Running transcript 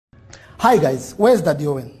Hi guys, where's Daddy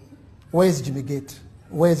Owen? Where's Jimmy Gate?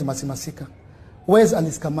 Where's Masi Masika? Where's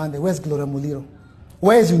Alice Kamande? Where's Gloria Muliro?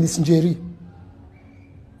 Where's Eunice Njeri?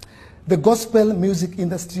 The gospel music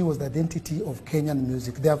industry was the identity of Kenyan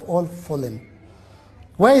music. They have all fallen.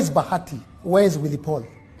 Where is Bahati? Where is Willy Paul?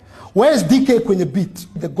 Where is DK Kwenye Beat?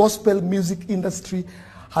 The gospel music industry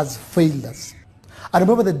has failed us. I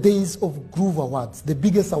remember the days of Groove Awards, the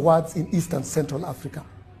biggest awards in East and Central Africa.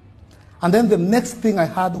 And then the next thing I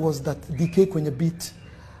heard was that DK Kwenye Beat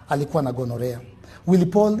alikuwa na gonorrhea. Willy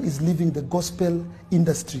Paul is leaving the gospel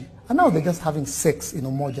industry. And now they're just having sex in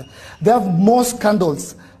Umoja. They have more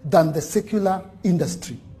scandals than the secular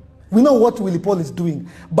industry. We know what Willy Paul is doing.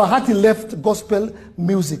 Bahati left gospel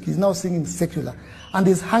music. He's now singing secular. And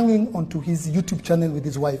he's hanging onto his YouTube channel with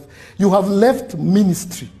his wife. You have left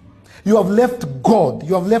ministry. You have left God.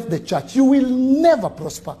 You have left the church. You will never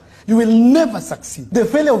prosper. You will never succeed. The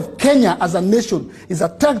failure of Kenya as a nation is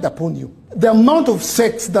attacked upon you. The amount of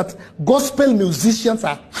sex that gospel musicians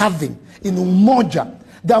are having in Umoja,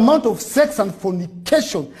 the amount of sex and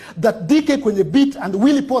fornication that DK Kwenye Beat and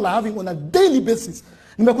Willy Paul are having on a daily basis.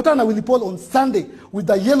 Nimekutana na Willy Paul on Sunday with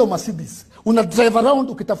the yellow Mercedes. Una drive around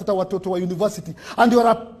ukitafuta watoto wa university. And you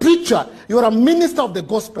are a preacher. You are a minister of the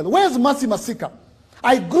gospel. Where's Masi Masika?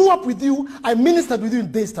 I grew up with you. I ministered with you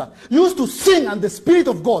in Daystar. You used to sing and the Spirit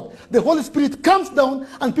of God, the Holy Spirit comes down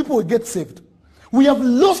and people will get saved. We have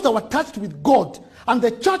lost our touch with God and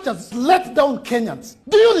the church has let down Kenyans.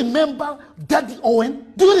 Do you remember Daddy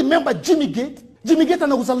Owen? Do you remember Jimmy Gate? Jimmy Gate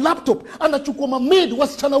anauza laptop, anachukua mamaid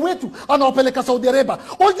wasichana wetu, anawapeleka Saudi Arabia.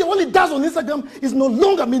 All he does on Instagram is no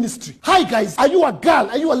longer ministry. Hi guys, are you a girl?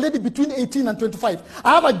 Are you a lady between 18 and 25?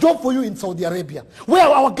 I have a job for you in Saudi Arabia, where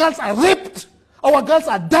our girls are raped. Our girls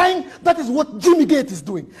are dying. That is what Jimmy Gate is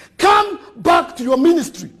doing. Come back to your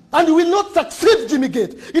ministry. And you will not succeed, Jimmy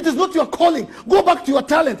Gate. It is not your calling. Go back to your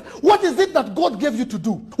talent. What is it that God gave you to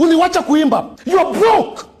do? Uliwacha kuimba. You are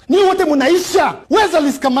broke. Ni wote munaisha. Where's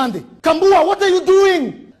Alice Kamande? Kambua, what are you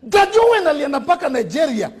doing? Daddy Owen alienda mpaka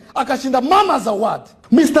Nigeria. Akashinda Mama's Award.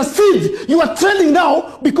 Mr. Sid, you are trending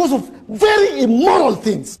now because of very immoral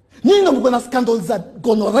things. Nyinyi ndio mko na scandals za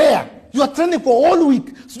gonorrhea. You are training for all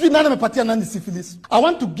week. I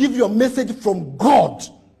want to give you a message from God.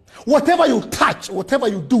 Whatever you touch, whatever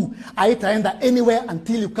you do, haitaenda anywhere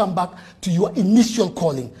until you come back to your initial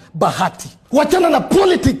calling. Bahati. Wachana na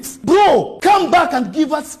politics. Bro, come back and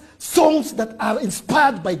give us songs that are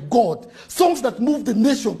inspired by God. Songs that move the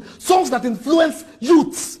nation. Songs that influence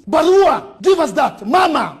youths. Barua, give us that.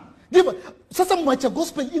 Mama, give us. Sasa mwacha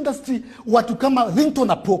gospel industry watu kama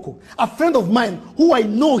Ringtone Apoko, a friend of mine who I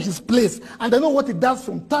know his place and I know what he does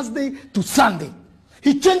from Thursday to Sunday.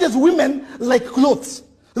 He changes women like clothes.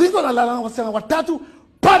 Ringtone analala wasichana watatu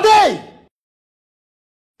per day.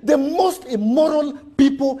 The most immoral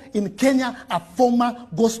people in Kenya are former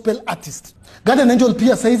gospel artists. Garden Angel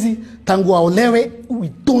pia saizi tangu aolewe, we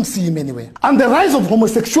don't see him anywhere. And the rise of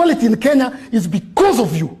homosexuality in Kenya is because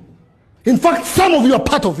of you. In fact, some of you are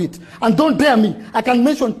part of it. And don't dare me. I can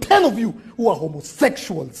mention 10 of you who are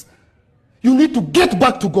homosexuals. You need to get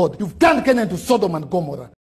back to God. You've turned Kenya into Sodom and Gomorrah.